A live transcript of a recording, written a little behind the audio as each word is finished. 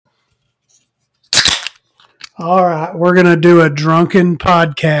All right, we're going to do a drunken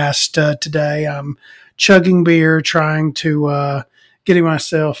podcast today. I'm chugging beer, trying to getting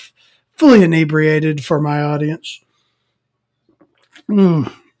myself fully inebriated for my audience.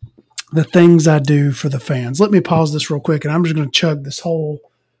 The things I do for the fans. Let me pause this real quick, and I'm just going to chug this whole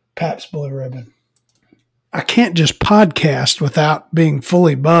Pabst Blue Ribbon. I can't just podcast without being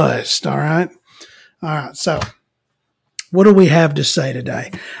fully buzzed, all right? All right, so what do we have to say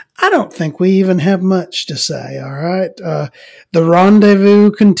today? I don't think we even have much to say, all right? The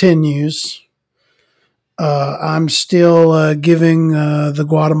rendezvous continues. I'm still giving the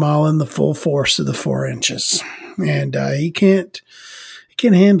Guatemalan the full force of the 4 inches, and he can't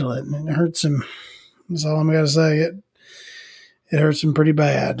handle it, and it hurts him. That's all I'm going to say. It hurts him pretty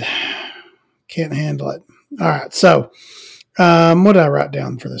bad. Can't handle it. All right, so what did I write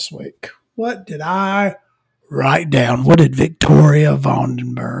down for this week? What did I write down? What did Victoria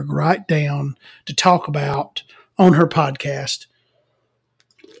Vandenberg write down to talk about on her podcast?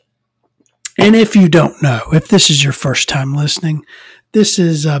 And if you don't know, if this is your first time listening, this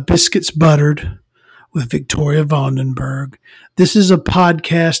is Biscuits Buttered with Victoria Vandenberg. This is a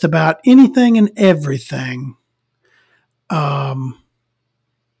podcast about anything and everything. So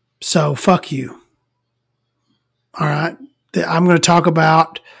fuck you. All right. I'm going to talk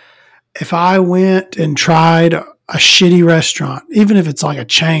about if I went and tried a shitty restaurant, even if it's like a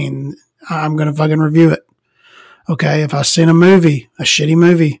chain, I'm going to fucking review it. Okay. If I've seen a movie, a shitty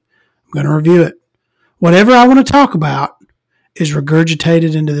movie, I'm going to review it. Whatever I want to talk about is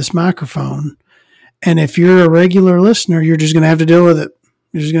regurgitated into this microphone. And if you're a regular listener, you're just going to have to deal with it.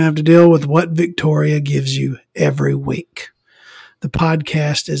 You're just going to have to deal with what Victoria gives you every week. The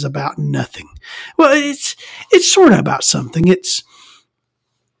podcast is about nothing. Well, it's sort of about something. It's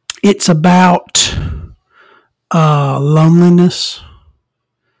about loneliness.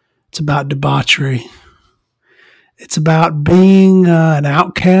 It's about debauchery. It's about being an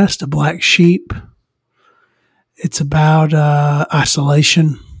outcast, a black sheep. It's about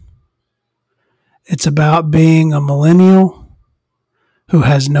isolation. It's about being a millennial who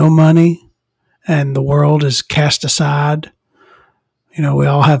has no money and the world is cast aside. You know, we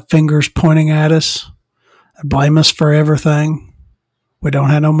all have fingers pointing at us and blame us for everything. We don't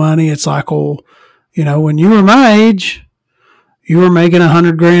have no money. It's like, well, you know, when you were my age, you were making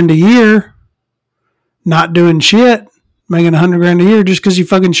 $100,000 a year, not doing shit, making $100,000 a year just because you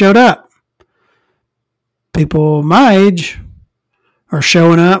fucking showed up. People my age are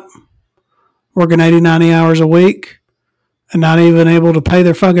showing up, working 80, 90 hours a week, and not even able to pay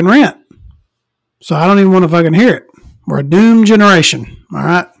their fucking rent. So I don't even want to fucking hear it. We're a doomed generation, all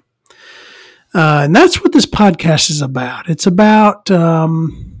right? And that's what this podcast is about. It's about a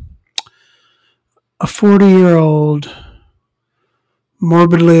 40-year-old,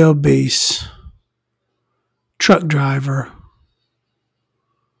 morbidly obese truck driver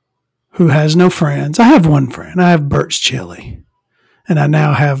who has no friends. I have one friend. I have Bert's Chili. And I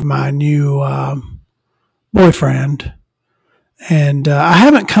now have my new boyfriend. And I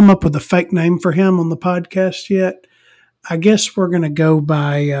haven't come up with a fake name for him on the podcast yet. I guess we're going to go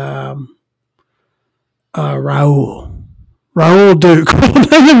by Raul. Raul Duke. We'll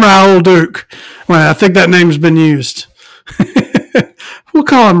name him Raul Duke. Well, I think that name's been used. We'll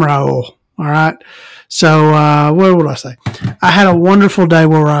call him Raul. All right. So what would I say? I had a wonderful day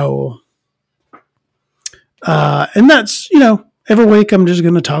with Raul. And that's, you know, every week I'm just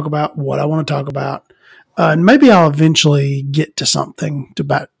going to talk about what I want to talk about. And maybe I'll eventually get to something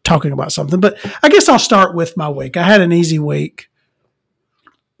about talking about something, but I guess I'll start with my week. I had an easy week.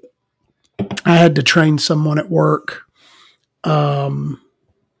 I had to train someone at work. Have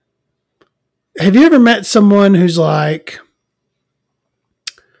you ever met someone who's like,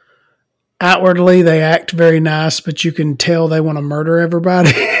 outwardly they act very nice, but you can tell they want to murder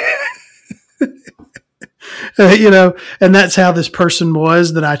everybody? You know, and that's how this person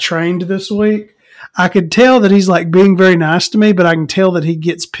was that I trained this week. I could tell that he's like being very nice to me, but I can tell that he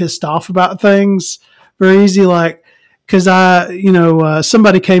gets pissed off about things very easy. Like, cause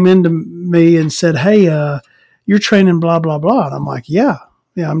somebody came into me and said, "Hey, you're training blah, blah, blah." And I'm like, yeah,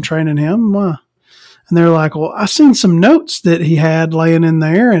 I'm training him. And they're like, "Well, I seen some notes that he had laying in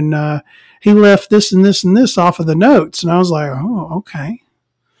there and, he left this and this and this off of the notes." And I was like, "Oh, okay."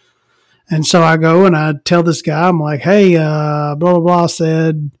 And so I go and I tell this guy, I'm like, "Hey, blah, blah, blah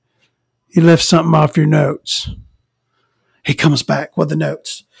said, you left something off your notes." He comes back with the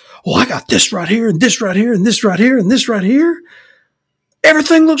notes. "Well, I got this right here and this right here and this right here and this right here.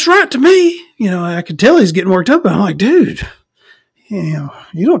 Everything looks right to me." You know, I could tell he's getting worked up. And I'm like, "Dude, you know,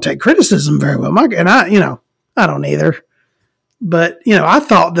 you don't take criticism very well." And I don't either. But, you know, I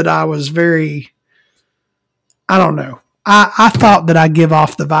thought that I was very I don't know. I thought that I give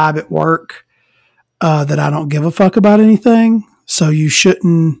off the vibe at work that I don't give a fuck about anything. So you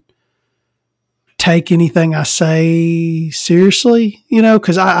shouldn't take anything I say seriously,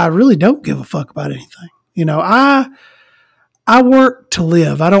 because I really don't give a fuck about anything. I work to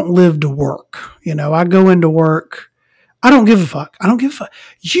live. I don't live to work. I go into work. I don't give a fuck. I don't give a fuck.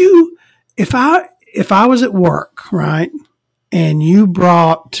 If I was at work, right, and you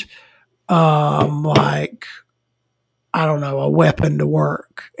brought like, I don't know, a weapon to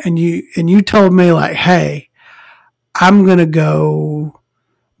work, and you told me like, hey, I'm gonna go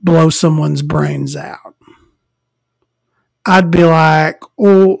blow someone's brains out, I'd be like,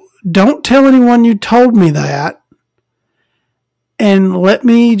 oh, don't tell anyone you told me that, and let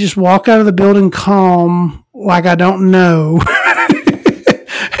me just walk out of the building calm, like I don't know.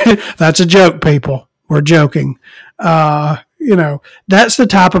 That's a joke, people. We're joking. That's the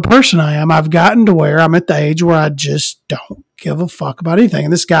type of person I am. I've gotten to where I'm at the age where I just don't give a fuck about anything.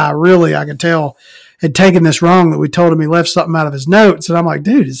 And this guy really, I could tell, had taken this wrong, that we told him he left something out of his notes. And I'm like,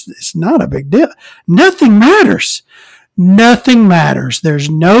 dude, it's not a big deal. Nothing matters. Nothing matters. There's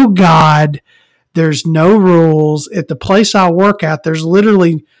no God. There's no rules. At the place I work at, there's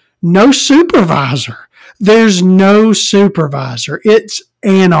literally no supervisor. There's no supervisor. It's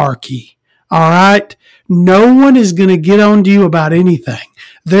anarchy. All right? No one is going to get on to you about anything.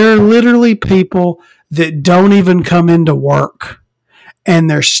 There are literally people that don't even come into work, and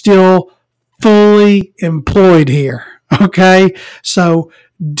they're still fully employed here. Okay? So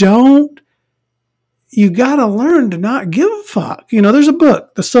you got to learn to not give a fuck. There's a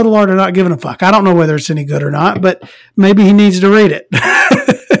book, The Subtle Art of Not Giving a Fuck. I don't know whether it's any good or not, but maybe he needs to read it.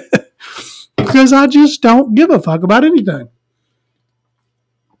 Because I just don't give a fuck about anything.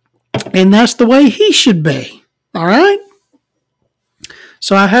 And that's the way he should be. All right?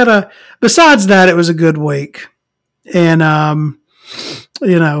 So besides that, it was a good week. And,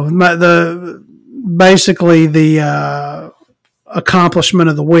 basically the accomplishment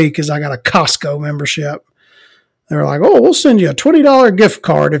of the week is I got a Costco membership. They were like, oh, we'll send you a $20 gift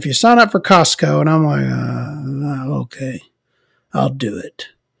card if you sign up for Costco. And I'm like, okay, I'll do it.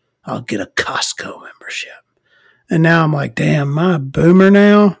 I'll get a Costco membership. And now I'm like, damn, am I a boomer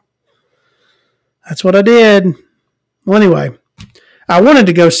now? That's what I did. Well, anyway, I wanted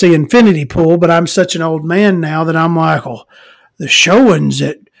to go see Infinity Pool, but I'm such an old man now that I'm like, oh, the showing's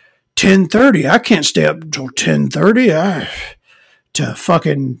at 10:30. I can't stay up until 10:30 to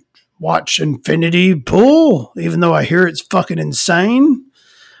fucking watch Infinity Pool, even though I hear it's fucking insane.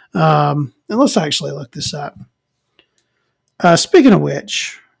 And let's actually look this up. Speaking of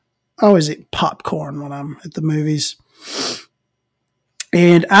which, I always eat popcorn when I'm at the movies.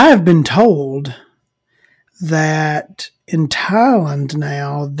 And I have been told that in Thailand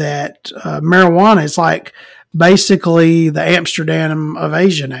now that marijuana is like basically the Amsterdam of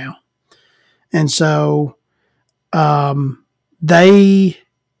Asia now. And so they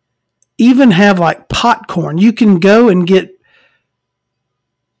even have like popcorn. You can go and get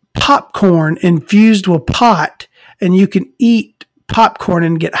popcorn infused with pot, and you can eat popcorn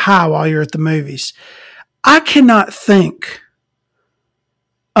and get high while you're at the movies. I cannot think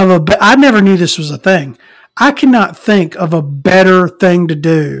of I never knew this was a thing. I cannot think of a better thing to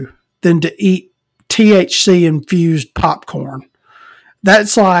do than to eat THC infused popcorn.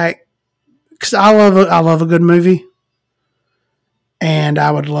 That's like, because I love a good movie, and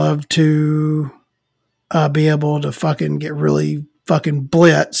I would love to be able to fucking get really fucking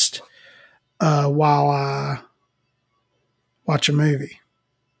blitzed while I watch a movie.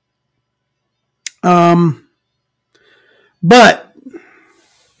 But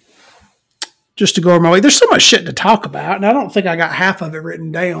just to go over my way, there's so much shit to talk about, and I don't think I got half of it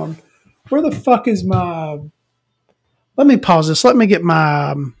written down. Where the fuck is my... Let me pause this. Let me get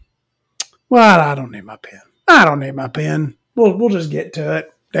my... Well, I don't need my pen. We'll just get to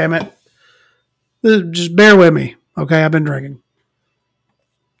it. Damn it. Just bear with me. Okay, I've been drinking.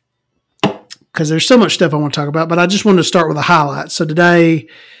 Because there's so much stuff I want to talk about, but I just wanted to start with the highlights. So today,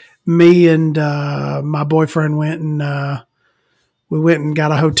 me and my boyfriend went and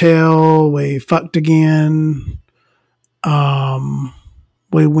got a hotel. We fucked again.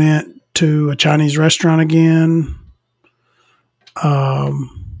 We went to a Chinese restaurant again.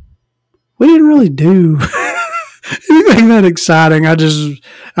 We didn't really do anything that exciting. I'm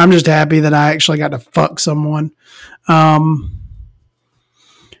just happy that I actually got to fuck someone.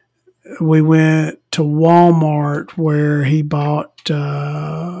 We went to Walmart where he bought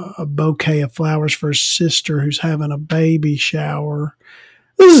a bouquet of flowers for his sister who's having a baby shower.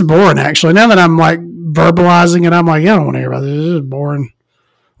 This is boring, actually. Now that I'm like verbalizing it, I'm like, I don't want to hear about this. This is boring.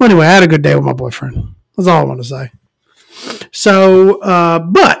 Well, anyway, I had a good day with my boyfriend. That's all I want to say. So,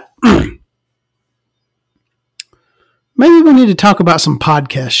 but maybe we need to talk about some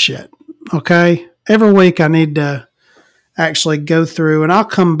podcast shit. Okay. Every week I need to actually go through, and I'll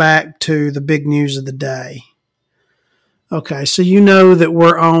come back to the big news of the day. Okay. So, you know that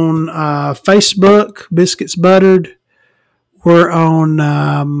we're on Facebook, Biscuits Buttered. We're on,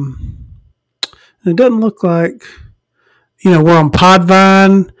 it doesn't look like, we're on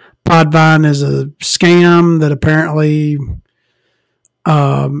Podvine. Podvine is a scam that apparently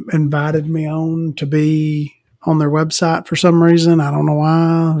invited me on to be on their website for some reason. I don't know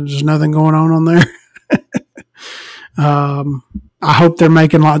why. There's nothing going on there. I hope they're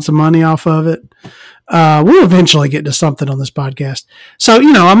making lots of money off of it. We'll eventually get to something on this podcast. So,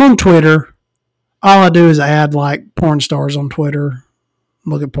 I'm on Twitter. All I do is add like porn stars on Twitter,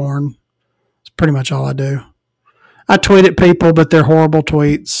 look at porn. It's pretty much all I do. I tweet at people, but they're horrible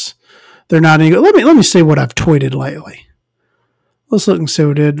tweets. They're not any good. Let me see what I've tweeted lately. Let's look and see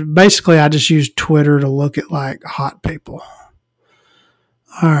what it did. Basically, I just use Twitter to look at like hot people.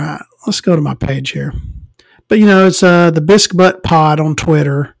 All right, let's go to my page here. But it's the Bisc Butt Pod on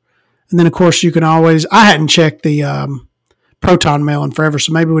Twitter, and then of course you can always. I hadn't checked the Proton Mail in forever,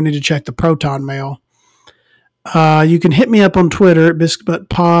 so maybe we need to check the Proton Mail. You can hit me up on Twitter at Bisc Butt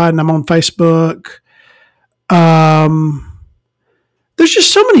Pod, and I'm on Facebook. There's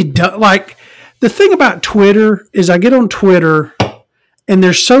just so many like the thing about Twitter is I get on Twitter and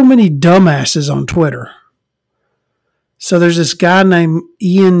there's so many dumbasses on Twitter. So there's this guy named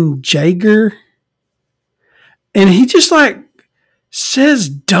Ian Jaeger, and he just like says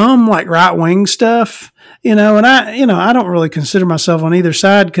dumb like right wing stuff, and I don't really consider myself on either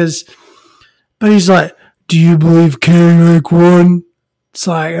side but he's like, do you believe Kari Lake won? It's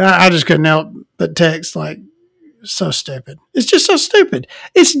like I just couldn't help but text like, so stupid. It's just so stupid.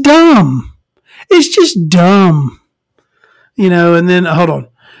 It's dumb. It's just dumb. And then hold on.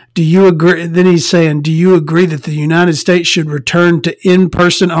 Do you agree? Then he's saying, do you agree that the United States should return to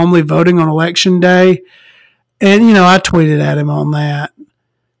in-person only voting on election day? And, I tweeted at him on that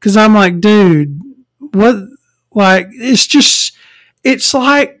because I'm like, dude, what? Like, it's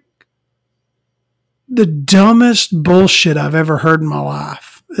like the dumbest bullshit I've ever heard in my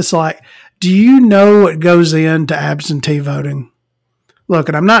life. It's like, do you know what goes into absentee voting? Look,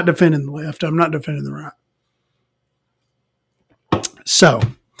 and I'm not defending the left. I'm not defending the right. So,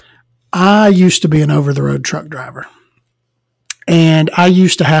 I used to be an over-the-road truck driver. And I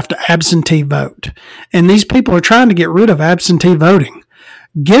used to have to absentee vote. And these people are trying to get rid of absentee voting.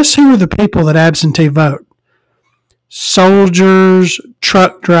 Guess who are the people that absentee vote? Soldiers,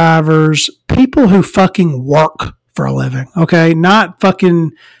 truck drivers, people who fucking work for a living. Okay? Not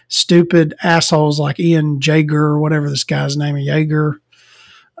fucking stupid assholes like Ian Jaeger or whatever this guy's name is, Jaeger.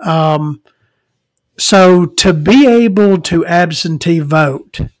 So to be able to absentee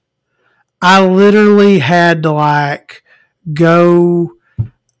vote, I literally had to like go,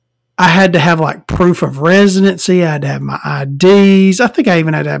 I had to have like proof of residency. I had to have my IDs. I think I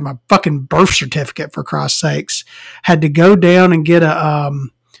even had to have my fucking birth certificate, for Christ's sakes. Had to go down and get a,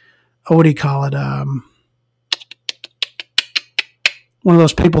 what do you call it? One of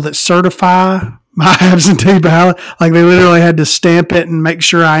those people that certify my absentee ballot. Like they literally had to stamp it and make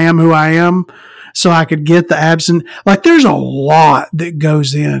sure I am who I am so I could get the absent. Like there's a lot that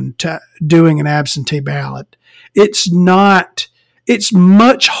goes into doing an absentee ballot. It's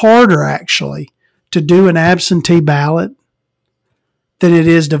much harder actually to do an absentee ballot than it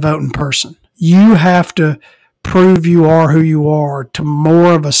is to vote in person. You have to prove you are who you are to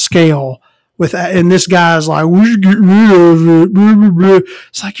more of a scale. And this guy's like, we should get rid of it. Blah, blah, blah.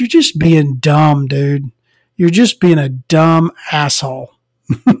 It's like, you're just being dumb, dude. You're just being a dumb asshole.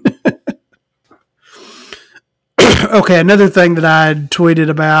 Okay, another thing that I had tweeted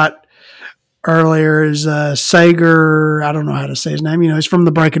about earlier is Sager. I don't know how to say his name. He's from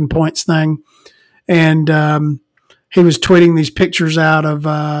the Breaking Points thing. And he was tweeting these pictures out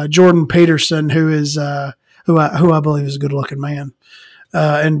of Jordan Peterson, who is who I believe is a good-looking man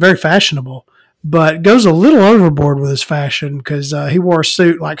and very fashionable. But goes a little overboard with his fashion because he wore a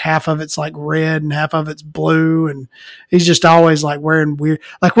suit like half of it's like red and half of it's blue, and he's just always like wearing weird.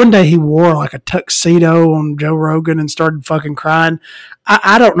 Like one day he wore like a tuxedo on Joe Rogan and started fucking crying.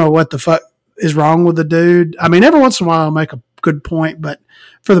 I don't know what the fuck is wrong with the dude. I mean, every once in a while I'll make a good point, but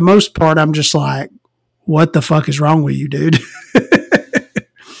for the most part I'm just like, what the fuck is wrong with you, dude?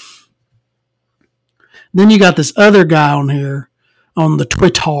 Then you got this other guy on here on the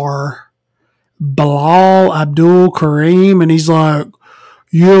Twitter, Bilal Abdul Karim, and he's like,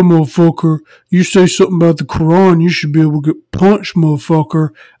 yeah, motherfucker, you say something about the Quran, you should be able to get punched,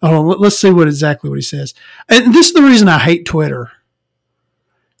 motherfucker. Oh, let's see exactly what he says. And this is the reason I hate Twitter.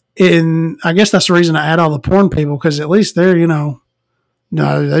 And I guess that's the reason I add all the porn people, because at least they're, no,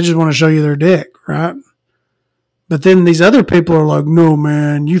 they just want to show you their dick, right? But then these other people are like, no,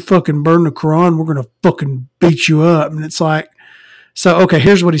 man, you fucking burn the Quran, we're going to fucking beat you up. And it's like, so, okay,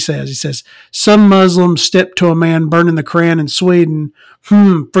 here's what he says. He says, some Muslims step to a man burning the Quran in Sweden.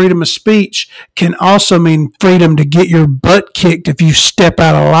 Freedom of speech can also mean freedom to get your butt kicked if you step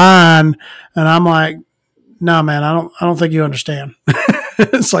out of line. And I'm like, no, man, I don't think you understand.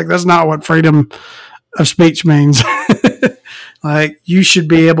 It's like, that's not what freedom of speech means. Like, you should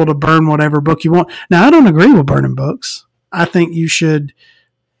be able to burn whatever book you want. Now, I don't agree with burning books. I think you should,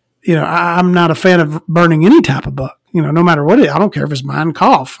 I'm not a fan of burning any type of book. No matter what I don't care if it's Mein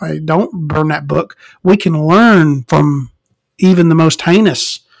Kampf. I don't burn that book. We can learn from even the most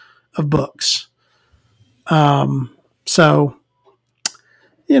heinous of books. So,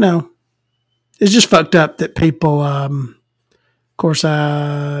 it's just fucked up that people, of course,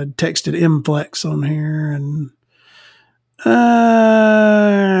 I texted Mflex on here, and Uri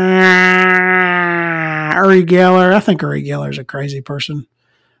Geller. I think Uri Geller is a crazy person.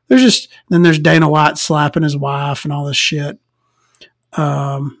 Then there's Dana White slapping his wife and all this shit.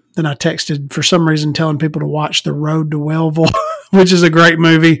 Then I texted for some reason telling people to watch The Road to Wellville, which is a great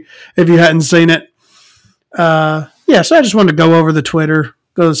movie if you hadn't seen it. So I just wanted to go over the Twitter,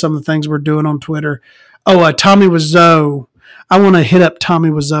 go to some of the things we're doing on Twitter. Tommy Wiseau. I want to hit up Tommy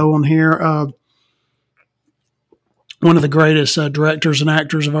Wiseau on here. One of the greatest directors and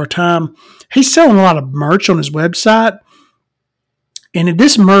actors of our time. He's selling a lot of merch on his website. And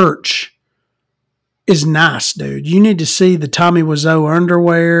this merch is nice, dude. You need to see the Tommy Wiseau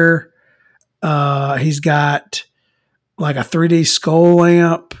underwear. He's got like a 3D skull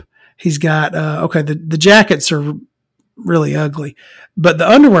lamp. He's got, the jackets are really ugly, but the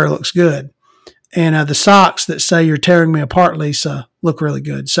underwear looks good. And the socks that say "You're tearing me apart, Lisa" look really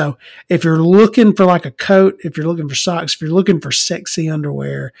good. So if you're looking for like a coat, if you're looking for socks, if you're looking for sexy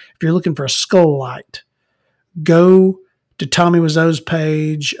underwear, if you're looking for a skull light, go to Tommy Wiseau's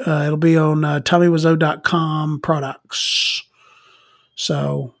page. It'll be on TommyWiseau.com products.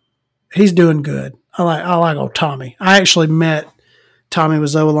 So he's doing good. I like old Tommy. I actually met Tommy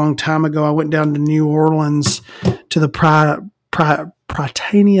Wiseau a long time ago. I went down to New Orleans to the Prytania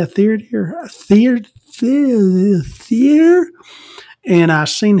Theater, and I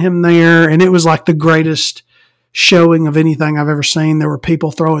seen him there, and it was like the greatest showing of anything I've ever seen. There were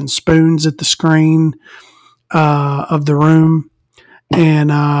people throwing spoons at the screen of the room,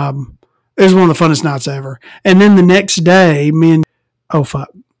 and it was one of the funnest nights ever. And then the next day, mark that.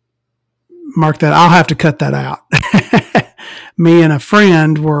 I'll have to cut that out. Me and a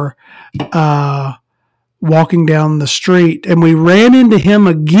friend were walking down the street, and we ran into him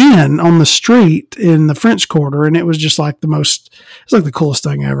again on the street in the French Quarter, and it was just like it's like the coolest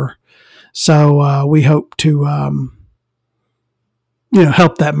thing ever. So we hope to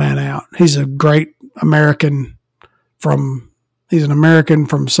help that man out. He's a great American he's an American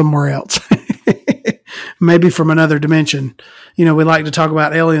from somewhere else. Maybe from another dimension. We like to talk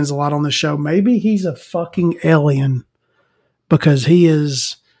about aliens a lot on this show. Maybe he's a fucking alien, because he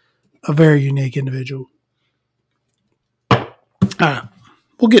is a very unique individual. All right.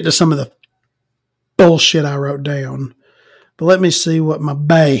 We'll get to some of the bullshit I wrote down. But let me see what my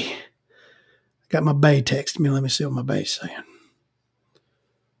bae texted me. Let me see what my bae's saying.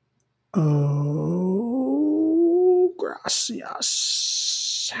 Oh,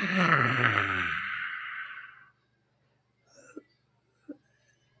 gracias.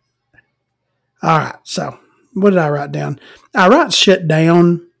 All right. So what did I write down? I write shit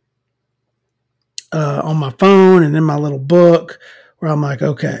down on my phone and in my little book where I'm like,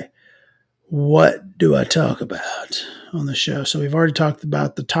 okay, what do I talk about on the show? So we've already talked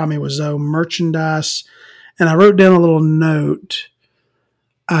about the Tommy Wiseau merchandise, and I wrote down a little note.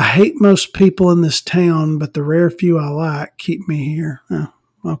 I hate most people in this town, but the rare few I like keep me here. Oh,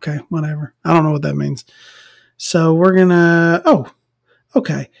 okay, whatever. I don't know what that means. So we're going to,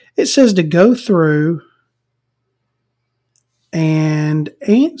 okay. It says to go through and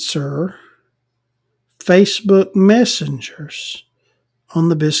answer Facebook messengers on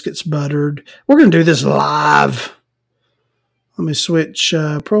the Biscuits Buttered. We're going to do this live. Let me switch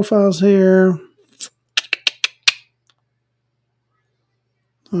profiles here.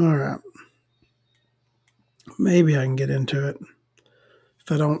 All right. Maybe I can get into it.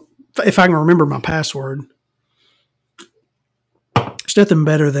 If I can remember my password. It's nothing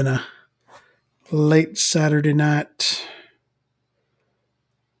better than a late Saturday night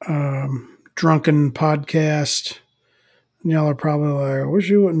drunken podcast. And y'all are probably like, I wish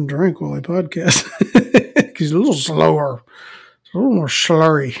you wouldn't drink while I podcast. Because he's a little slower. It's a little more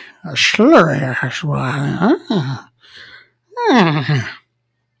slurry. A slurry.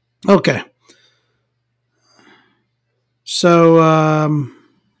 Okay. So,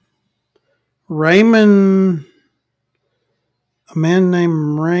 Raymond, a man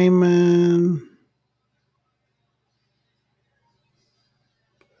named Raymond,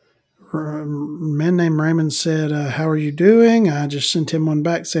 said, how are you doing? I just sent him one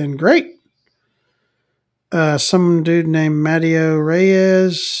back saying, great. Some dude named Matteo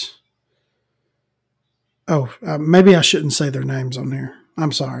Reyes. Oh, maybe I shouldn't say their names on here.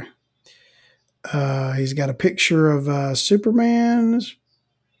 I'm sorry. He's got a picture of Superman's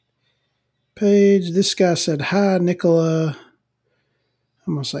page. This guy said, hi, Nicola.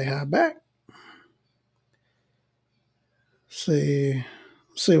 I'm going to say hi back. See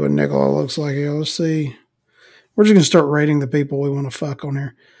what Nicola looks like here. Let's see. We're just going to start rating the people we want to fuck on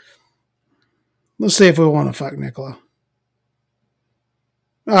here. Let's see if we want to fuck Nicola.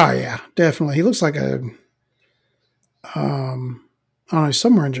 Oh, yeah, definitely. He looks like a, I don't know,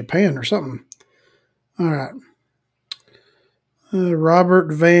 somewhere in Japan or something. All right.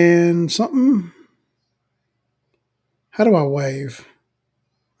 Robert Van something. How do I wave?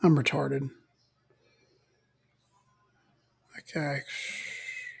 I'm retarded. Okay.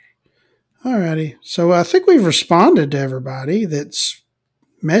 Alrighty. So I think we've responded to everybody that's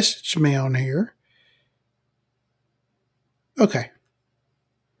messaged me on here. Okay.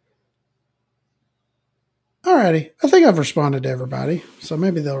 Alrighty. I think I've responded to everybody. So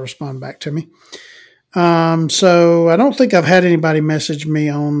maybe they'll respond back to me. So I don't think I've had anybody message me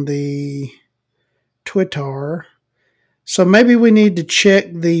on the Twitter. So maybe we need to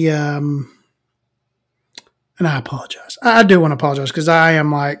check the, and I apologize. I do want to apologize because I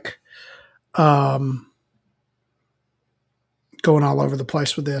am like, going all over the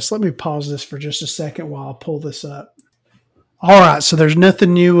place with this. Let me pause this for just a second while I pull this up. All right. So there's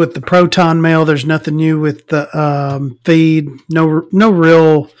nothing new with the Proton Mail. There's nothing new with the feed. No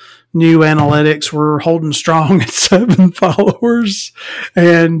real new analytics. We're holding strong at 7 followers,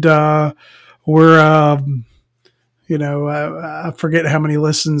 and we're I forget how many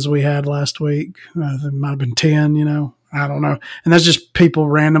listens we had last week. There might have been 10. I don't know, and that's just people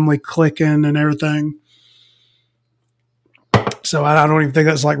randomly clicking and everything. So I don't even think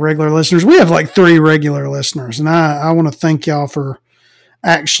that's like regular listeners. We have like 3 regular listeners, and I want to thank y'all for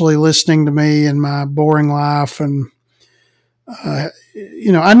actually listening to me and my boring life. And, I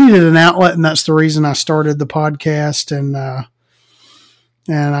needed an outlet, and that's the reason I started the podcast. And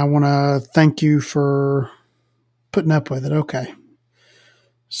I want to thank you for putting up with it. Okay.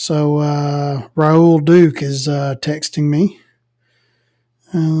 So Raul Duke is texting me.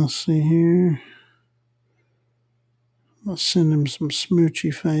 Let's see here. I'll send him some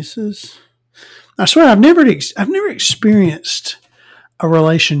smoochy faces. I swear I've never experienced a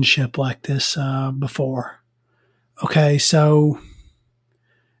relationship like this before. Okay, so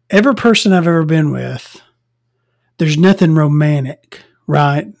every person I've ever been with, there's nothing romantic,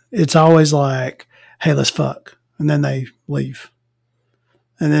 right? It's always like, hey, let's fuck. And then they leave.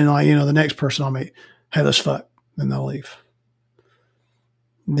 And then the next person I'll meet, hey, let's fuck. Then they'll leave.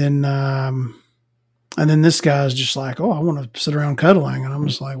 And then this guy's just like, oh, I want to sit around cuddling. And I'm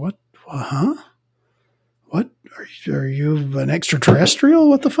just like, what? Huh? What? Are you an extraterrestrial?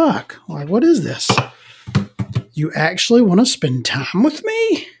 What the fuck? Like, what is this? You actually want to spend time with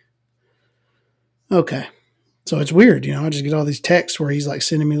me? Okay. So it's weird. I just get all these texts where he's like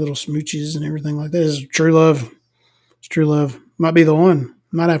sending me little smooches and everything like this. It's true love. It's true love. Might be the one.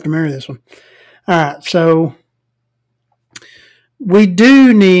 Might have to marry this one. All right. So we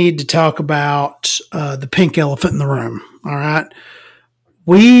do need to talk about the pink elephant in the room. All right.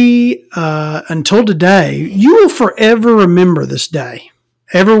 We, until today, you will forever remember this day.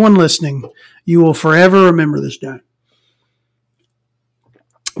 Everyone listening, you will forever remember this day.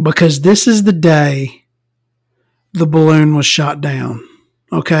 Because this is the day the balloon was shot down.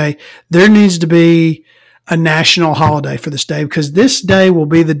 Okay. There needs to be a national holiday for this day, because this day will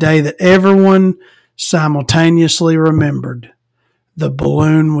be the day that everyone simultaneously remembered the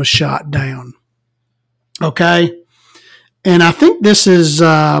balloon was shot down. Okay. And I think this is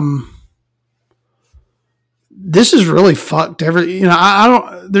really fucked. I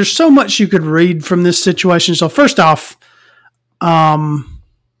don't, there's so much you could read from this situation. So first off,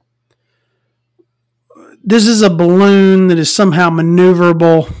 this is a balloon that is somehow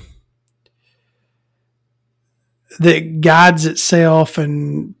maneuverable, that guides itself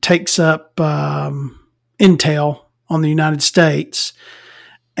and takes up intel on the United States.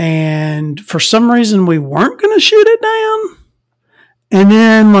 And for some reason, we weren't going to shoot it down. And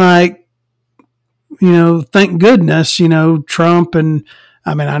then, like, thank goodness, Trump and,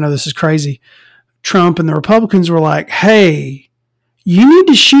 I mean, I know this is crazy. Trump and the Republicans were like, hey, you need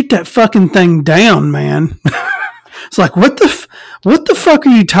to shoot that fucking thing down, man. It's like, what the fuck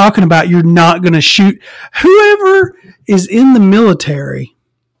are you talking about? You're not going to shoot. Whoever is in the military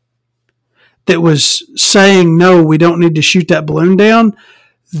that was saying, no, we don't need to shoot that balloon down,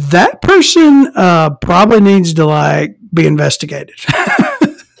 that person probably needs to, like, be investigated.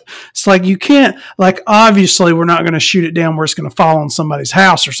 It's like, you can't, like, obviously we're not going to shoot it down where it's going to fall on somebody's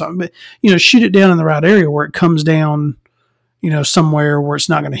house or something, but, shoot it down in the right area where it comes down, somewhere where it's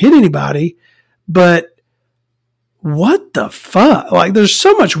not going to hit anybody. But what the fuck? Like, there's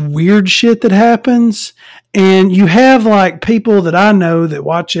so much weird shit that happens. And you have, like, people that I know that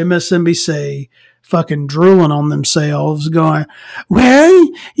watch MSNBC fucking drooling on themselves going, well,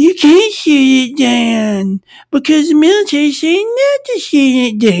 you can't shoot it down because the military saying not to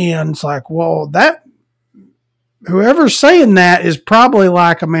shoot it down. It's like, well, that whoever's saying that is probably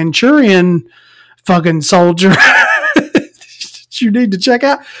like a Manchurian fucking soldier you need to check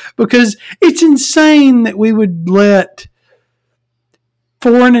out, because it's insane that we would let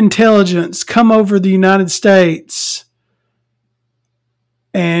foreign intelligence come over the United States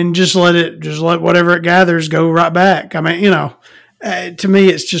and just let whatever it gathers go right back. I mean, to me,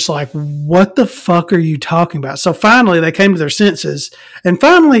 it's just like, what the fuck are you talking about? So finally, they came to their senses. And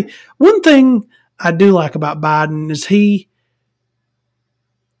finally, one thing I do like about Biden is he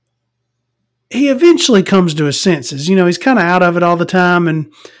eventually comes to his senses. He's kind of out of it all the time,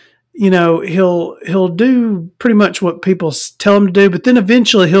 and he'll do pretty much what people tell him to do, but then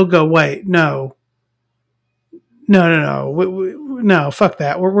eventually he'll go, wait, no, fuck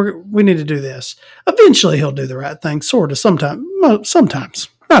that. We need to do this. Eventually he'll do the right thing, sort of, sometimes,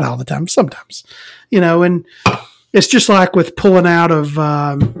 not all the time, sometimes, and it's just like with pulling out of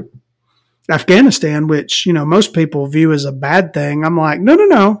Afghanistan, which, most people view as a bad thing. I'm like,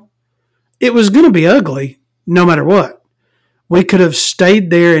 no. It was going to be ugly no matter what. We could have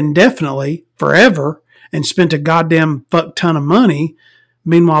stayed there indefinitely, forever, and spent a goddamn fuck ton of money.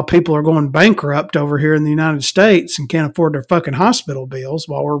 Meanwhile, people are going bankrupt over here in the United States and can't afford their fucking hospital bills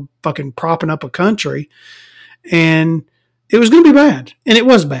while we're fucking propping up a country. And it was going to be bad. And it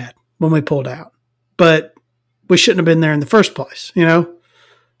was bad when we pulled out. But we shouldn't have been there in the first place,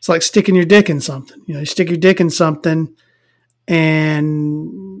 It's like sticking your dick in something. You stick your dick in something,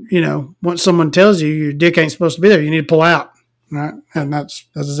 and once someone tells you your dick ain't supposed to be there, you need to pull out, right? And that's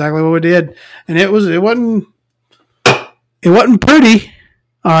exactly what we did. And it wasn't pretty,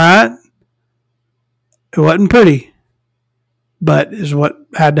 all right. It wasn't pretty, but is what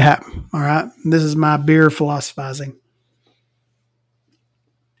had to happen, all right. And this is my beer philosophizing.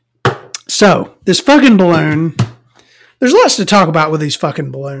 So this fucking balloon, there's lots to talk about with these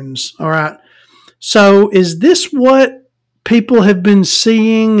fucking balloons, all right. So is this what people have been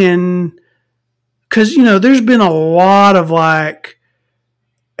seeing? And because there's been a lot of, like,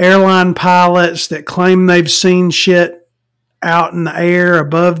 airline pilots that claim they've seen shit out in the air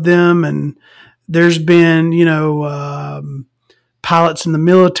above them, and there's been pilots in the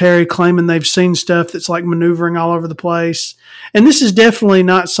military claiming they've seen stuff that's like maneuvering all over the place. And this is definitely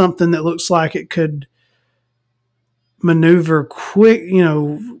not something that looks like it could maneuver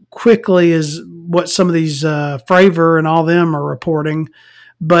quickly as what some of these Fravor and all them are reporting,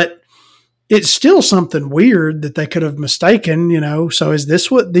 but it's still something weird that they could have mistaken, So is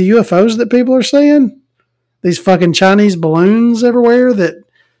this what the UFOs that people are seeing? These fucking Chinese balloons everywhere that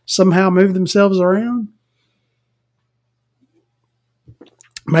somehow move themselves around?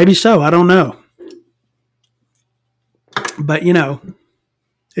 Maybe so. I don't know. But,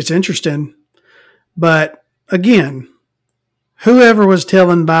 it's interesting. But again, whoever was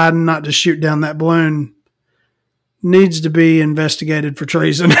telling Biden not to shoot down that balloon needs to be investigated for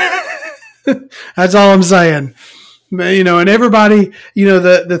treason. That's all I'm saying. And everybody,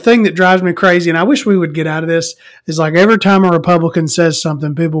 the thing that drives me crazy, and I wish we would get out of this, is like every time a Republican says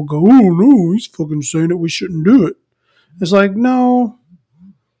something, people go, oh, no, he's fucking saying it. We shouldn't do it. It's like, no,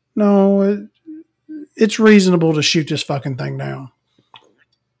 it's reasonable to shoot this fucking thing down.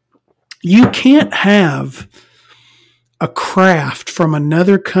 You can't have a craft from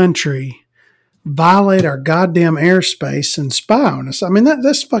another country violate our goddamn airspace and spy on us. I mean,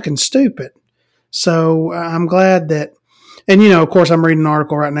 that's fucking stupid. So I'm glad that, and of course, I'm reading an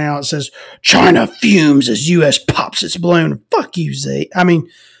article right now. It says China fumes as U.S. pops its balloon. Fuck you, Z. I mean,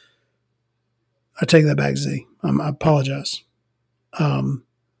 I take that back, Z. I apologize.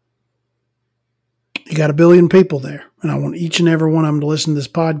 You got 1 billion people there, and I want each and every one of them to listen to this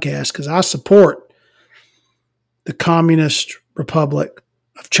podcast because I support the Communist Republic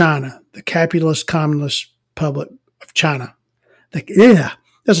of China, the Capitalist Communist Republic of China.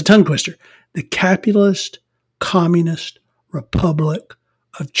 That's a tongue twister. The Capitalist Communist Republic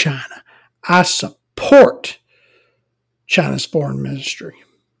of China. I support China's foreign ministry.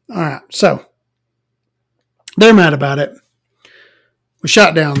 All right, so they're mad about it. We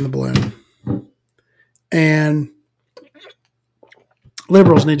shot down the balloon. And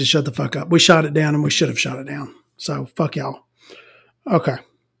liberals need to shut the fuck up. We shot it down and we should have shot it down. So fuck y'all. Okay.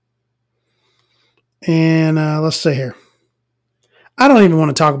 And let's see here. I don't even want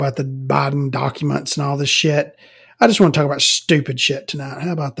to talk about the Biden documents and all this shit. I just want to talk about stupid shit tonight.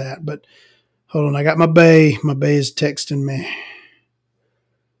 How about that? But hold on. I got my bae. My bae is texting me.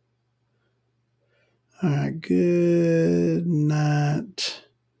 All right. Good night,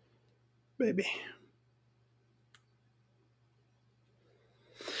 baby.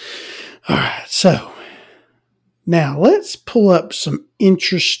 All right, so now let's pull up some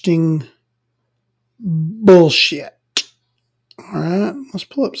interesting bullshit. All right, let's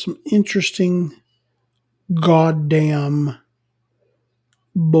pull up some interesting goddamn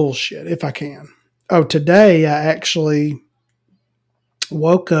bullshit if I can. Oh, today I actually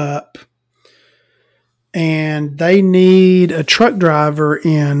woke up and they need a truck driver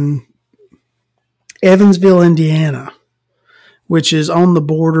in Evansville, Indiana, which is on the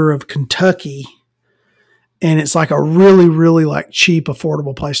border of Kentucky. And it's like a really, really like cheap,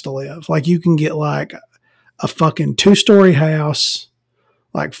 affordable place to live. Like you can get like a fucking 2-story house,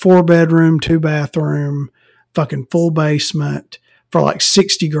 like 4-bedroom, 2-bathroom, fucking full basement for like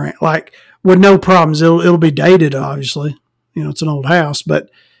 60 grand, like with no problems. It'll be dated, obviously. You know, it's an old house,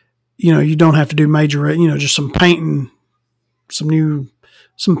 but you know, you don't have to do major, you know, just some painting, some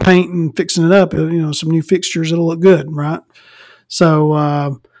painting, fixing it up, you know, some new fixtures. It'll look good. Right. So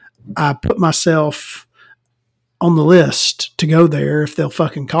I put myself on the list to go there if they'll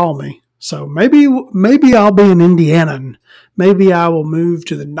fucking call me. So maybe I'll be an Indianan. Maybe I will move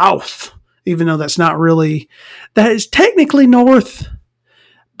to the north, even though that is technically north,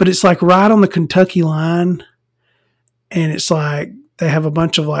 but it's like right on the Kentucky line. And it's like they have a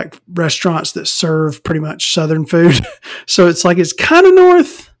bunch of like restaurants that serve pretty much Southern food. So it's like it's kind of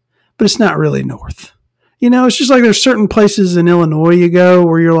north, but it's not really north. You know, it's just like there's certain places in Illinois you go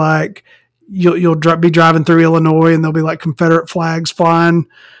where you're like, you'll be driving through Illinois and there'll be like Confederate flags flying.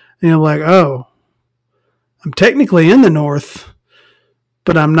 And you're like, oh, I'm technically in the north,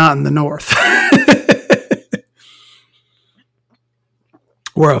 but I'm not in the north.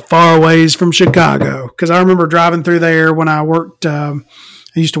 We're a far ways from Chicago. Because I remember driving through there when I worked. I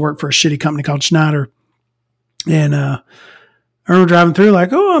used to work for a shitty company called Schneider. And I remember driving through like,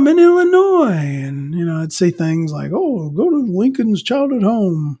 oh, I'm in Illinois. And, you know, I'd see things like, oh, go to Lincoln's Childhood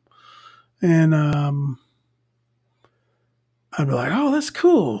Home. And I'd be like, oh, that's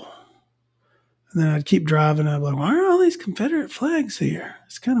cool. And then I'd keep driving. And I'd be like, why are all these Confederate flags here?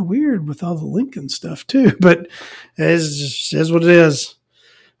 It's kind of weird with all the Lincoln stuff, too. But it's just is what it is.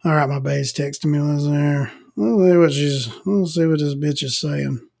 All right, my bae's texting me. Listen here. Let's see what this bitch is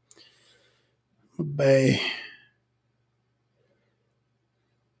saying. My bae.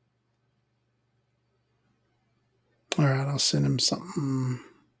 All right, I'll send him something.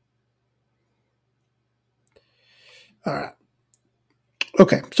 All right.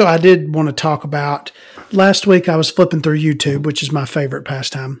 Okay, so I did want to talk about last week I was flipping through YouTube, which is my favorite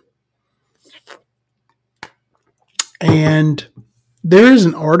pastime. And there is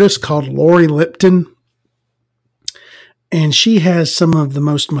an artist called Lori Lipton, and she has some of the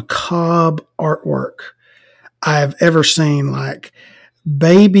most macabre artwork I've ever seen, like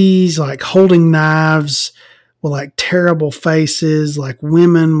babies like holding knives with like terrible faces, like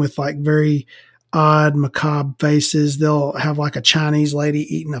women with like very odd macabre faces. They'll have like a Chinese lady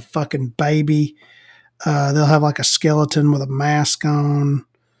eating a fucking baby. They'll have like a skeleton with a mask on.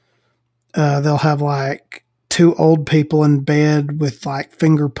 They'll have like 2 old people in bed with like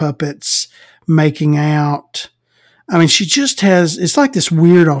finger puppets making out. I mean, she just has, it's like this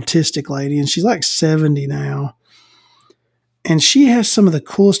weird autistic lady, and she's like 70 now. And she has some of the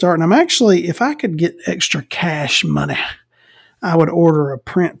coolest art. And I'm actually, if I could get extra cash money, I would order a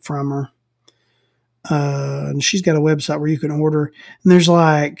print from her. And she's got a website where you can order. And there's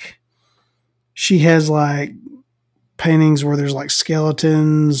like, she has like paintings where there's like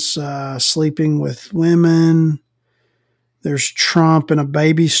skeletons sleeping with women. There's Trump in a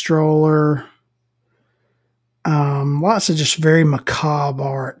baby stroller. Lots of just very macabre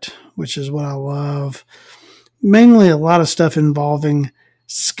art, which is what I love. Mainly a lot of stuff involving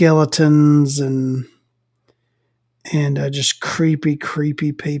skeletons and and just creepy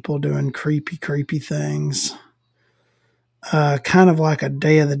people doing creepy things. Kind of like a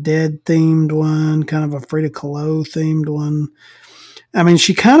Day of the Dead themed one, kind of a Frida Kahlo themed one. I mean,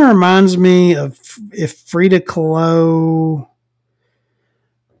 she kind of reminds me of if Frida Kahlo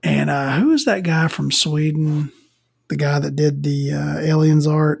and who is that guy from Sweden? The guy that did the Aliens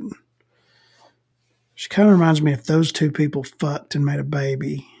art. She kind of reminds me if those two people fucked and made a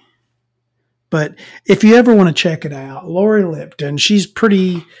baby. But if you ever want to check it out, Lori Lipton, she's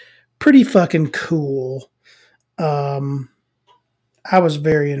pretty fucking cool. I was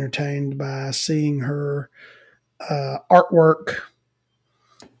very entertained by seeing her artwork.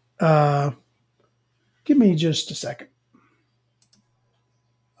 Give me just a second.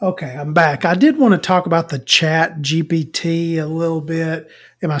 Okay, I'm back. I did want to talk about the Chat GPT a little bit.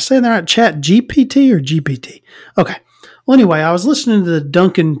 Am I saying that right? Chat GPT or GPT? Okay. Well, anyway, I was listening to the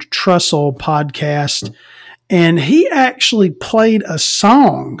Duncan Trussell podcast, and he actually played a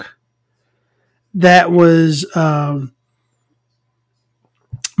song that was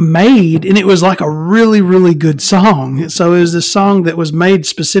made, and it was like a really good song. So it was this song that was made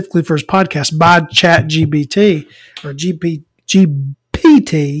specifically for his podcast by Chat GPT or GPT,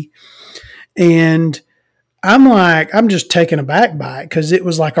 and I'm just taken aback by it because it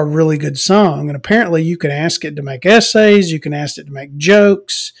was like a really good song. And apparently you can ask it to make essays. You can ask it to make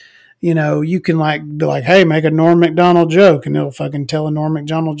jokes. You know, you can be like, hey, make a Norm Macdonald joke, and it'll fucking tell a Norm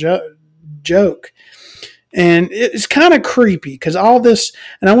Macdonald joke. And it's kind of creepy because all this,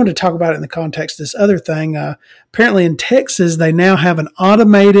 and I want to talk about it in the context of this other thing. Apparently in Texas, they now have an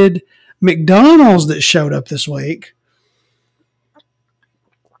automated McDonald's that showed up this week.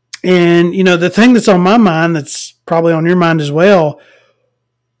 And, you know, the thing that's on my mind, that's probably on your mind as well,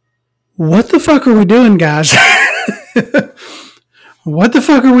 what the fuck are we doing, guys? What the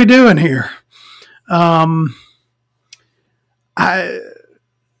fuck are we doing here? I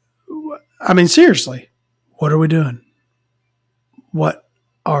mean, seriously, what are we doing? What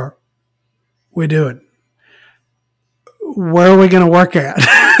are we doing? Where are we going to work at?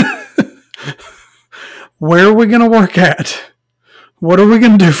 Where are we going to work at? What are we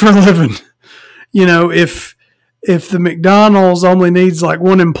going to do for a living? You know, if the McDonald's only needs like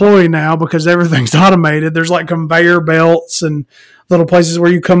one employee now because everything's automated, there's like conveyor belts and little places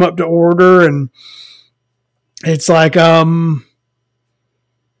where you come up to order, and it's like,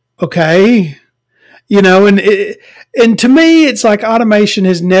 okay, you know, and to me, it's like automation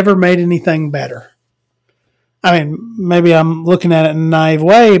has never made anything better. I mean, maybe I'm looking at it in a naive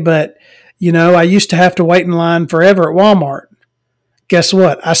way, but you know, I used to have to wait in line forever at Walmart. Guess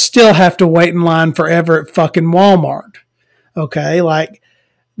what? I still have to wait in line forever at fucking Walmart. Okay. Like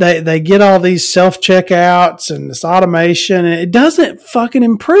they get all these self-checkouts and this automation, and it doesn't fucking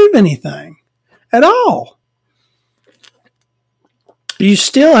improve anything at all. You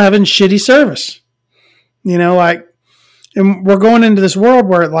still having shitty service, you know, like, and we're going into this world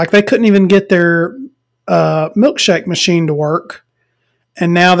where like they couldn't even get their milkshake machine to work.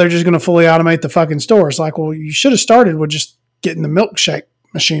 And now they're just going to fully automate the fucking stores. Like, well, you should have started with just getting the milkshake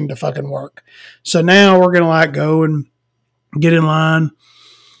machine to fucking work. So now we're going to like go and get in line,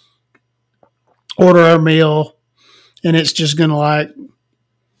 order our meal, and it's just going to like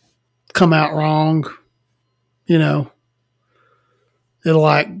come out wrong. You know, it'll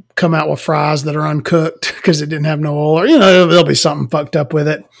like come out with fries that are uncooked because it didn't have no oil, or, you know, there'll be something fucked up with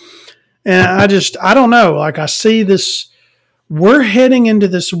it. And I don't know. Like I see this, we're heading into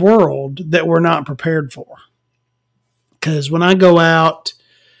this world that we're not prepared for. Because when I go out,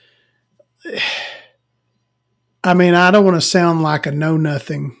 I mean, I don't want to sound like a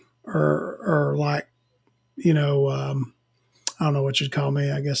know-nothing or like, you know, I don't know what you'd call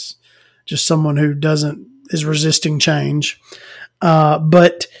me. I guess just someone who is resisting change.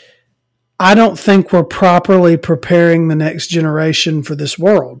 But I don't think we're properly preparing the next generation for this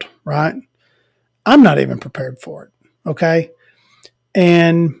world, right? I'm not even prepared for it, okay?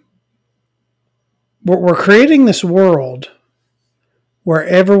 And we're creating this world where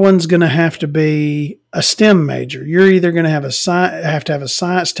everyone's going to have to be a STEM major. You're either going to have to have a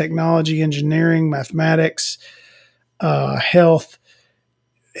science, technology, engineering, mathematics, health,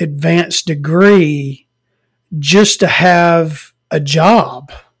 advanced degree just to have a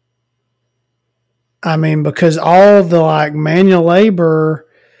job. I mean, because all the like manual labor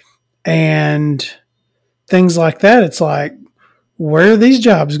and things like that, it's like, where are these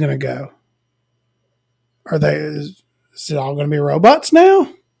jobs going to go? Is it all going to be robots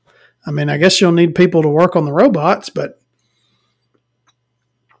now? I mean, I guess you'll need people to work on the robots, but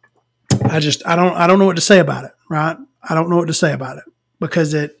I don't know what to say about it, right? I don't know what to say about it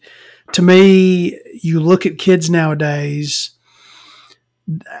because to me, you look at kids nowadays,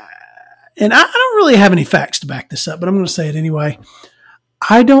 and I don't really have any facts to back this up, but I'm going to say it anyway.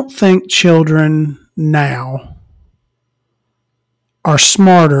 I don't think children now are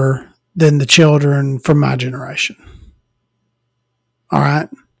smarter than the children from my generation. All right.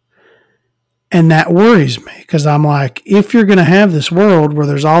 And that worries me because I'm like, if you're going to have this world where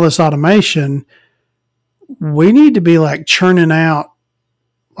there's all this automation, we need to be like churning out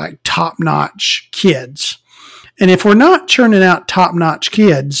like top notch kids. And if we're not churning out top notch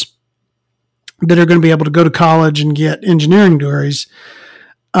kids that are going to be able to go to college and get engineering degrees,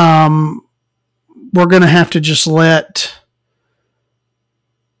 we're going to have to just let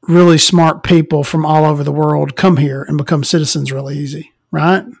really smart people from all over the world come here and become citizens really easy,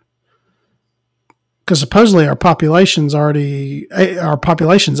 right? Because supposedly our population's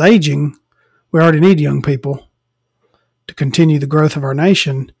aging. We already need young people to continue the growth of our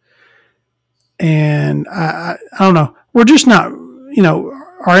nation. And I don't know. We're just not,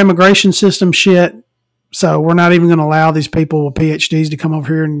 our immigration system shit. So we're not even going to allow these people with PhDs to come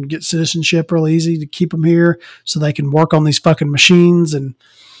over here and get citizenship real easy to keep them here so they can work on these fucking machines. And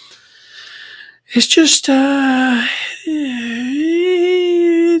it's just, it's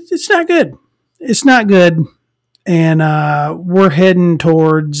not good. It's not good. And we're heading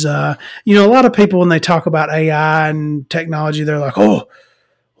towards, a lot of people when they talk about AI and technology, they're like, oh,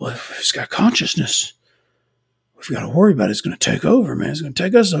 well, if it's got consciousness, we've got to worry about it. It's going to take over, man. It's going to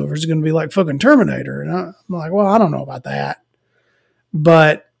take us over. It's going to be like fucking Terminator. And I'm like, well, I don't know about that.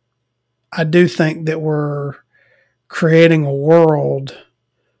 But I do think that we're creating a world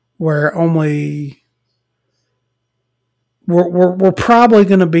where we're probably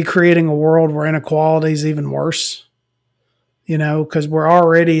going to be creating a world where inequality is even worse, because we're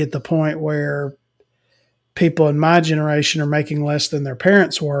already at the point where people in my generation are making less than their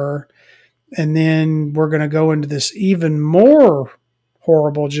parents were. And then we're going to go into this even more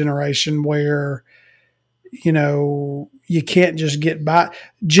horrible generation where, you can't just get by.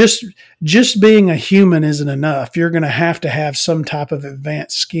 Just being a human isn't enough. You're going to have some type of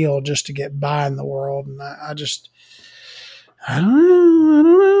advanced skill just to get by in the world. And I don't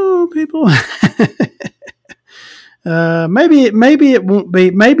know, people. Maybe it won't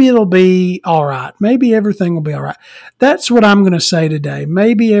be. Maybe it'll be all right. Maybe everything will be all right. That's what I'm going to say today.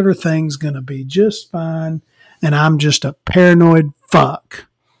 Maybe everything's going to be just fine, and I'm just a paranoid fuck.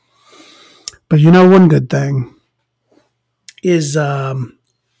 But one good thing is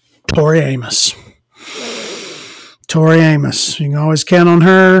Tori Amos. Tori Amos. You can always count on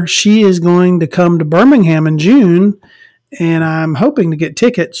her. She is going to come to Birmingham in June, and I'm hoping to get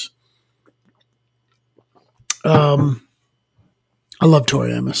tickets. I love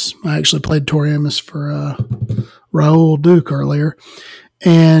Tori Amos. I actually played Tori Amos for Raoul Duke earlier,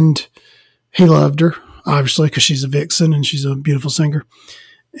 and he loved her, obviously, because she's a vixen and she's a beautiful singer.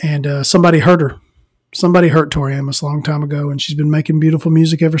 And somebody hurt her. Somebody hurt Tori Amos a long time ago, and she's been making beautiful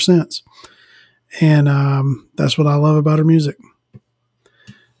music ever since. And that's what I love about her music.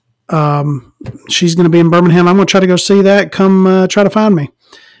 She's going to be in Birmingham. I'm going to try to go see that. Come try to find me.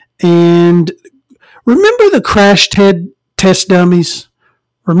 And remember the Crash Test Dummies?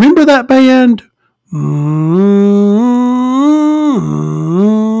 Remember that band?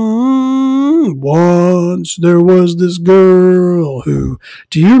 Once there was this girl who...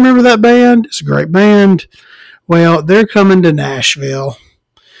 Do you remember that band? It's a great band. Well, they're coming to Nashville.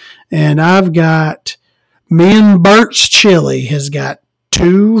 And I've got... Me and Bert's Chili has got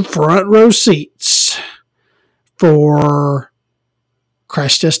 2 front row seats for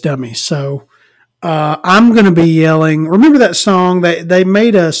Crash Test Dummies. So I'm going to be yelling. Remember that song? They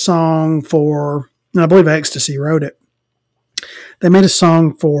made a song for, and I believe Ecstasy wrote it. They made a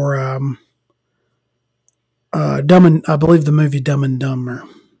song for I believe the movie Dumb and Dumber.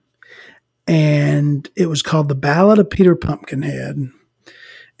 And it was called The Ballad of Peter Pumpkinhead. And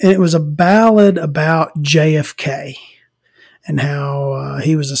it was a ballad about JFK and how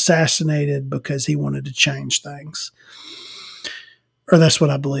he was assassinated because he wanted to change things. Or that's what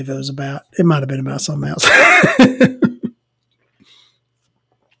I believe it was about. It might have been about something else.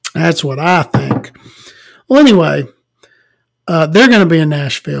 That's what I think. Well, anyway, they're going to be in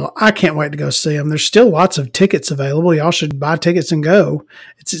Nashville. I can't wait to go see them. There's still lots of tickets available. Y'all should buy tickets and go.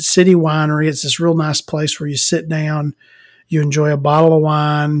 It's at City Winery. It's this real nice place where you sit down, you enjoy a bottle of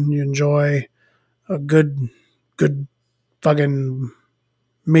wine, you enjoy a good fucking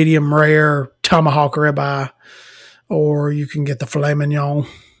medium rare tomahawk ribeye, or you can get the filet mignon.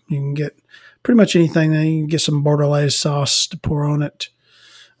 You can get pretty much anything. Then you can get some Bordelaise sauce to pour on it.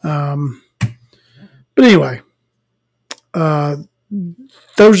 But anyway,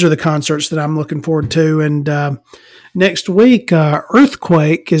 those are the concerts that I'm looking forward to. And next week,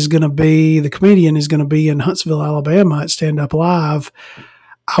 Earthquake is going to be, the comedian is going to be in Huntsville, Alabama at Stand Up Live.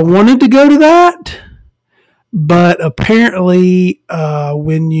 I wanted to go to that, but apparently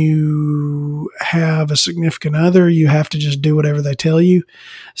when you have a significant other, you have to just do whatever they tell you.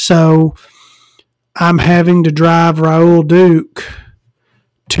 So I'm having to drive Raoul Duke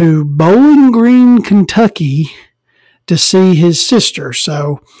to Bowling Green, Kentucky to see his sister.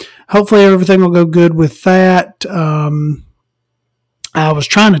 So hopefully everything will go good with that. I was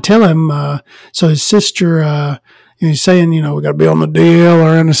trying to tell him, so his sister, he's saying, we got to be on the deal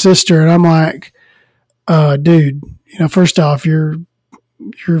or in a sister. And I'm like, dude, first off, you're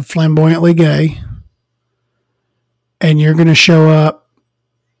flamboyantly gay and you're going to show up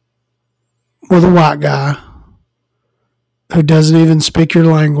with a white guy who doesn't even speak your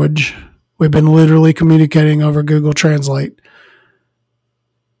language. We've been literally communicating over Google Translate.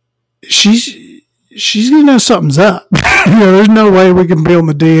 She's going to know something's up. There's no way we can be on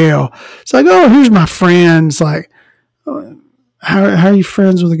the DL. It's like, oh, here's my friends. Like, how are you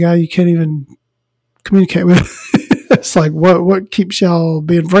friends with a guy you can't even communicate with? It's like, what keeps y'all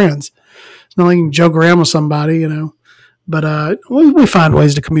being friends? It's not like you can joke around with somebody, But we find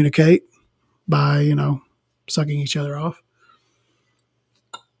ways to communicate by, sucking each other off.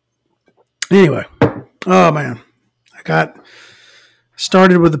 Anyway, oh man, I got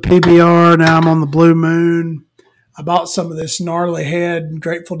started with the PBR. Now I'm on the Blue Moon. I bought some of this Gnarly Head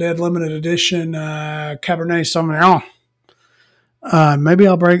Grateful Dead limited edition Cabernet Sauvignon. Maybe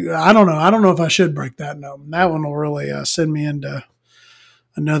I'll break. I don't know. I don't know if I should break that. No, that one will really send me into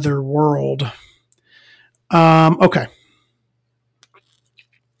another world. Okay.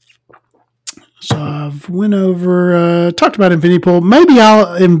 So I've went over, talked about Infinity Pool. Maybe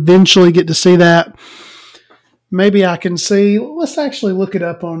I'll eventually get to see that. Maybe I can see. Let's actually look it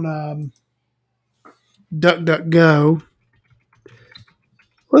up on DuckDuckGo.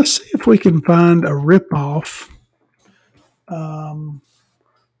 Let's see if we can find a ripoff, a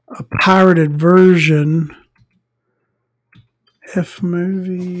pirated version. F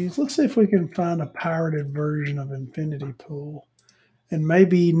movies. Let's see if we can find a pirated version of Infinity Pool. And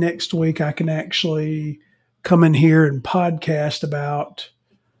maybe next week I can actually come in here and podcast about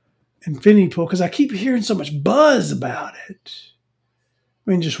Infinity Pool because I keep hearing so much buzz about it.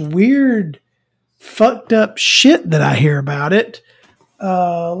 I mean, just weird, fucked up shit that I hear about it.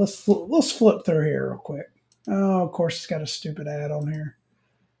 Let's flip through here real quick. Oh, of course, it's got a stupid ad on here.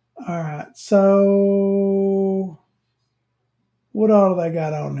 All right, so what all do they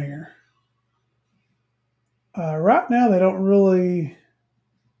got on here? Right now, they don't really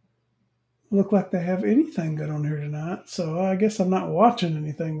look like they have anything good on here tonight. So I guess I'm not watching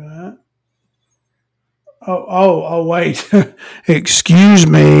anything tonight. Oh, wait. Excuse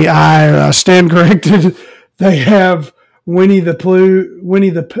me. I stand corrected. They have Winnie the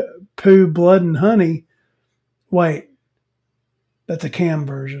Pooh, Blood and Honey. Wait. That's a cam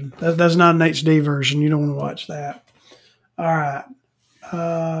version. That's not an HD version. You don't want to watch that. All right.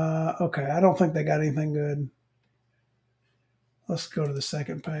 Okay. I don't think they got anything good. Let's go to the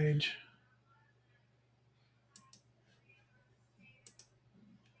second page.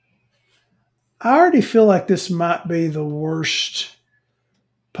 I already feel like this might be the worst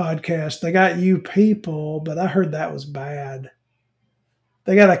podcast. They got You People, but I heard that was bad.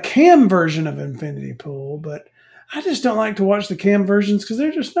 They got a cam version of Infinity Pool, but I just don't like to watch the cam versions because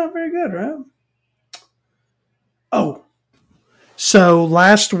they're just not very good, right? Oh, so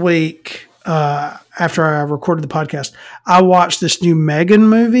last week, after I recorded the podcast, I watched this new Megan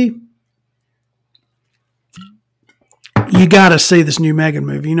movie. You got to see this new Megan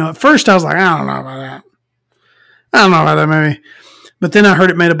movie. At first I was like, I don't know about that. I don't know about that movie. But then I heard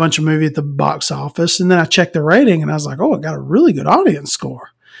it made a bunch of money at the box office. And then I checked the rating and I was like, oh, it got a really good audience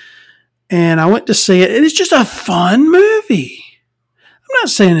score. And I went to see it. It's just a fun movie. I'm not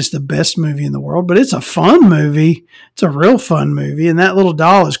saying it's the best movie in the world, but it's a fun movie. It's a real fun movie. And that little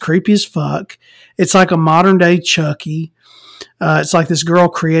doll is creepy as fuck. It's like a modern day Chucky. It's like this girl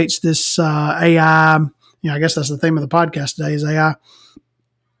creates this AI. I guess that's the theme of the podcast today is AI.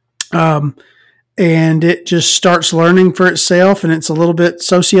 And it just starts learning for itself, and it's a little bit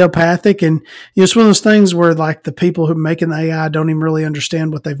sociopathic. And it's one of those things where like the people who are making the AI don't even really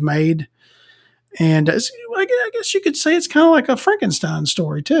understand what they've made. And I guess you could say it's kind of like a Frankenstein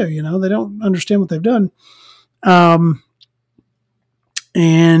story too. They don't understand what they've done.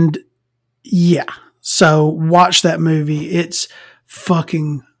 And yeah, so watch that movie. It's a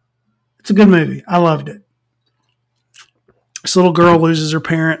good movie. I loved it. This little girl loses her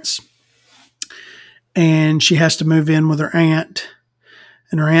parents and she has to move in with her aunt.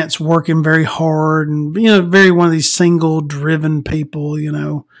 and her aunt's working very hard, and very one of these single driven people,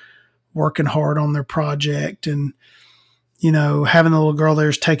 working hard on their project, and having the little girl there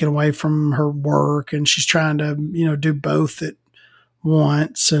is taken away from her work, and she's trying to do both at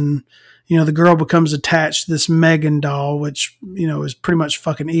once, and the girl becomes attached to this Megan doll, which is pretty much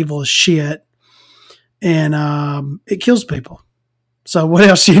fucking evil as shit, and it kills people. So what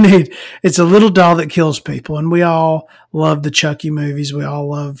else do you need? It's a little doll that kills people, and we all love the Chucky movies. We all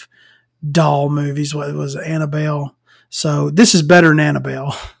love doll movies. What was it, Annabelle? So this is better than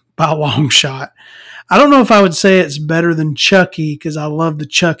Annabelle by a long shot. I don't know if I would say it's better than Chucky because I love the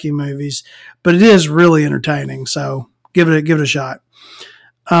Chucky movies, but it is really entertaining. So give it a shot.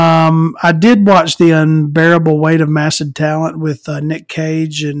 I did watch The Unbearable Weight of Massive Talent with Nick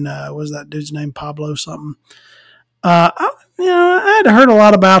Cage and what was that dude's name? Pablo something. I had heard a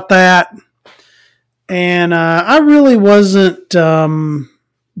lot about that, and I really wasn't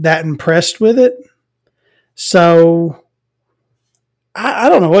that impressed with it. So I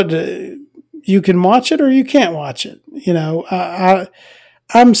don't know what you can watch it or you can't watch it.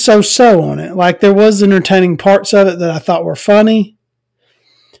 I'm so on it. Like, there was entertaining parts of it that I thought were funny,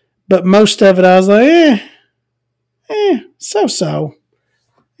 but most of it I was like, so.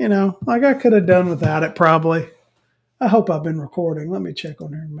 Like I could have done without it probably. I hope I've been recording. Let me check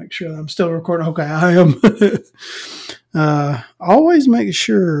on here and make sure that I'm still recording. Okay, I am. Always make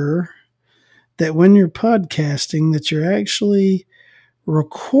sure that when you're podcasting that you're actually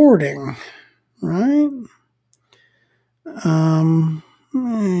recording, right?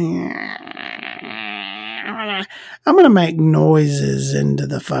 I'm going to make noises into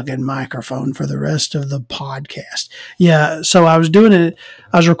the fucking microphone for the rest of the podcast. Yeah, so I was doing it.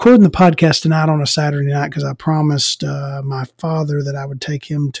 I was recording the podcast tonight on a Saturday night because I promised my father that I would take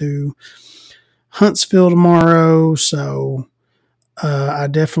him to Huntsville tomorrow. So I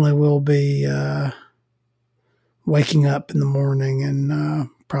definitely will be waking up in the morning and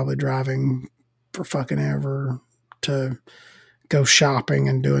probably driving for fucking ever to go shopping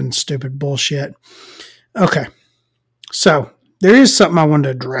and doing stupid bullshit. Okay. So there is something I wanted to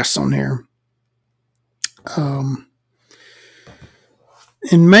address on here. And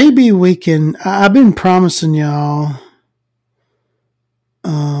maybe we can, I've been promising y'all,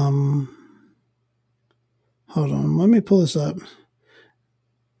 hold on, let me pull this up.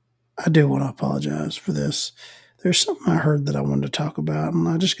 I do want to apologize for this. There's something I heard that I wanted to talk about, and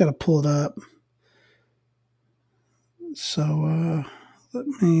I just got to pull it up. So let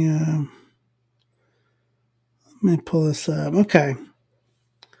me pull this up. Okay.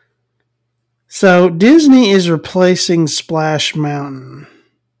 So Disney is replacing Splash Mountain.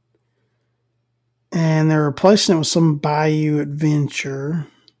 And they're replacing it with some Bayou Adventure.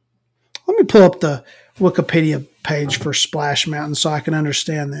 Let me pull up the Wikipedia page for Splash Mountain so I can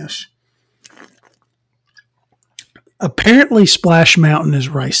understand this. Apparently Splash Mountain is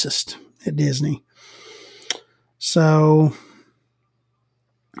racist at Disney. So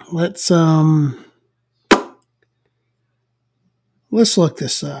let's look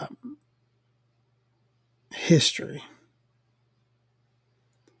this up. History.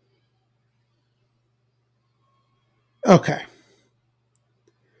 Okay.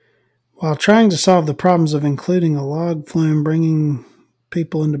 While trying to solve the problems of including a log flume, bringing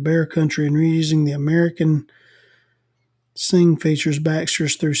people into bear country, and reusing the American sing features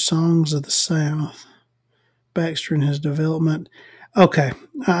Baxter's through Songs of the South. Baxter and his development. Okay,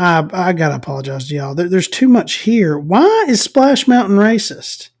 I gotta apologize to y'all. There's too much here. Why is Splash Mountain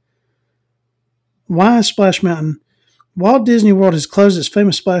racist? Why is Splash Mountain? Walt Disney World has closed its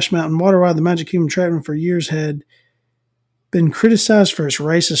famous Splash Mountain water ride. The Magic Kingdom Trackman for years had been criticized for its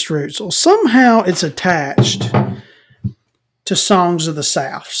racist roots. Well, somehow it's attached to Songs of the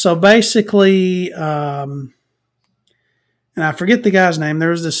South. So basically, and I forget the guy's name. There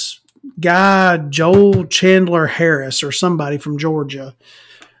was this guy, Joel Chandler Harris or somebody from Georgia,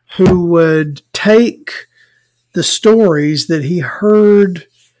 who would take the stories that he heard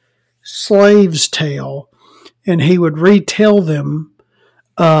slaves tell and he would retell them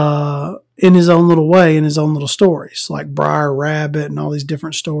in his own little way, in his own little stories, like Briar Rabbit and all these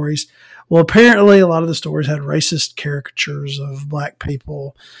different stories. Well, apparently a lot of the stories had racist caricatures of black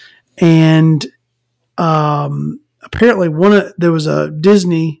people. And apparently there was a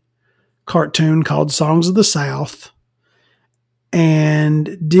Disney cartoon called Songs of the South,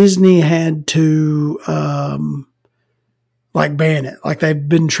 and Disney had to ban it. Like, they've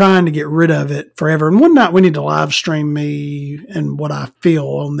been trying to get rid of it forever. And one night we need to live stream me and what I feel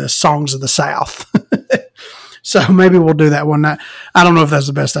on this Songs of the South. So maybe we'll do that one night. I don't know if that's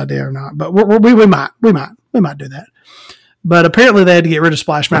the best idea or not, but we might do that. But apparently they had to get rid of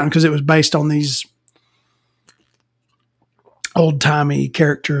Splash Mountain because it was based on these old-timey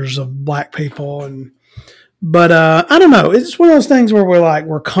characters of black people. But I don't know. It's one of those things where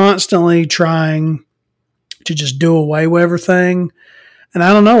we're constantly trying to just do away with everything. And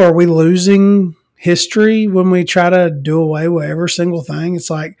I don't know, are we losing history when we try to do away with every single thing? It's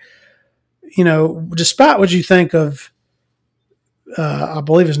like, despite what you think of, I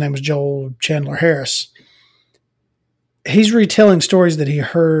believe his name was Joel Chandler Harris, he's retelling stories that he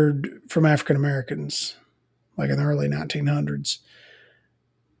heard from African Americans, like in the early 1900s.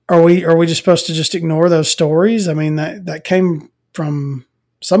 Are we just supposed to just ignore those stories? I mean, that came from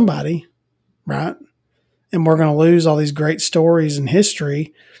somebody, right? And we're going to lose all these great stories in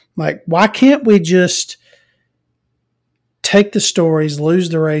history. Like, why can't we just take the stories, lose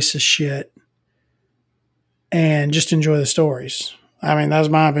the racist shit, and just enjoy the stories? I mean, that's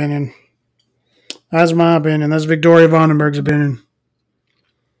my opinion. That's my opinion. That's Victoria Vondenberg's opinion.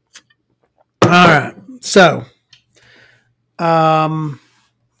 All right. So, I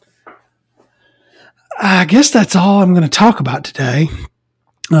guess that's all I'm going to talk about today.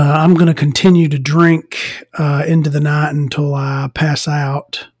 I'm going to continue to drink into the night until I pass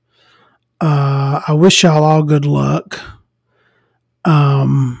out. I wish y'all all good luck.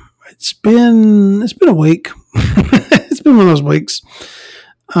 It's been a week. It's been one of those weeks.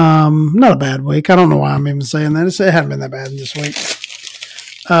 Not a bad week. I don't know why I'm even saying that. It hasn't been that bad this week.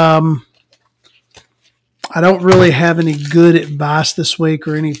 I don't really have any good advice this week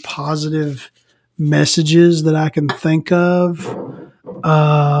or any positive messages that I can think of.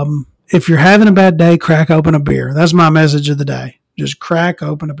 If you're having a bad day, crack open a beer. That's my message of the day. Just crack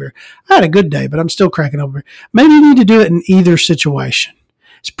open a beer. I had a good day, but I'm still cracking open a beer. Maybe you need to do it in either situation.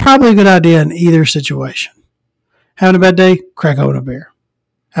 It's probably a good idea in either situation. Having a bad day, crack open a beer.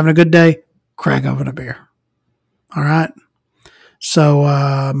 Having a good day, crack open a beer. All right. So,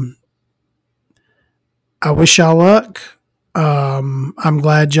 I wish y'all luck. I'm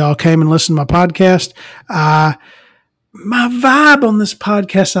glad y'all came and listened to my podcast. My vibe on this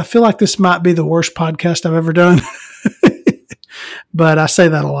podcast, I feel like this might be the worst podcast I've ever done. But I say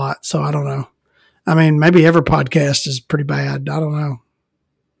that a lot, so I don't know. I mean, maybe every podcast is pretty bad. I don't know.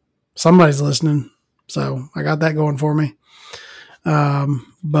 Somebody's listening, so I got that going for me.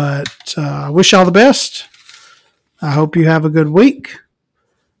 But I wish y'all the best. I hope you have a good week.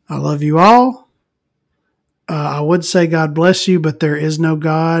 I love you all. I would say God bless you, but there is no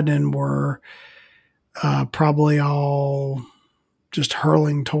God, and we're probably all just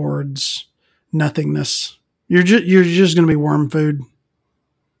hurling towards nothingness. You're just going to be worm food.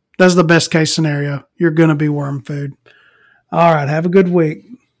 That's the best case scenario. You're going to be worm food. All right. Have a good week.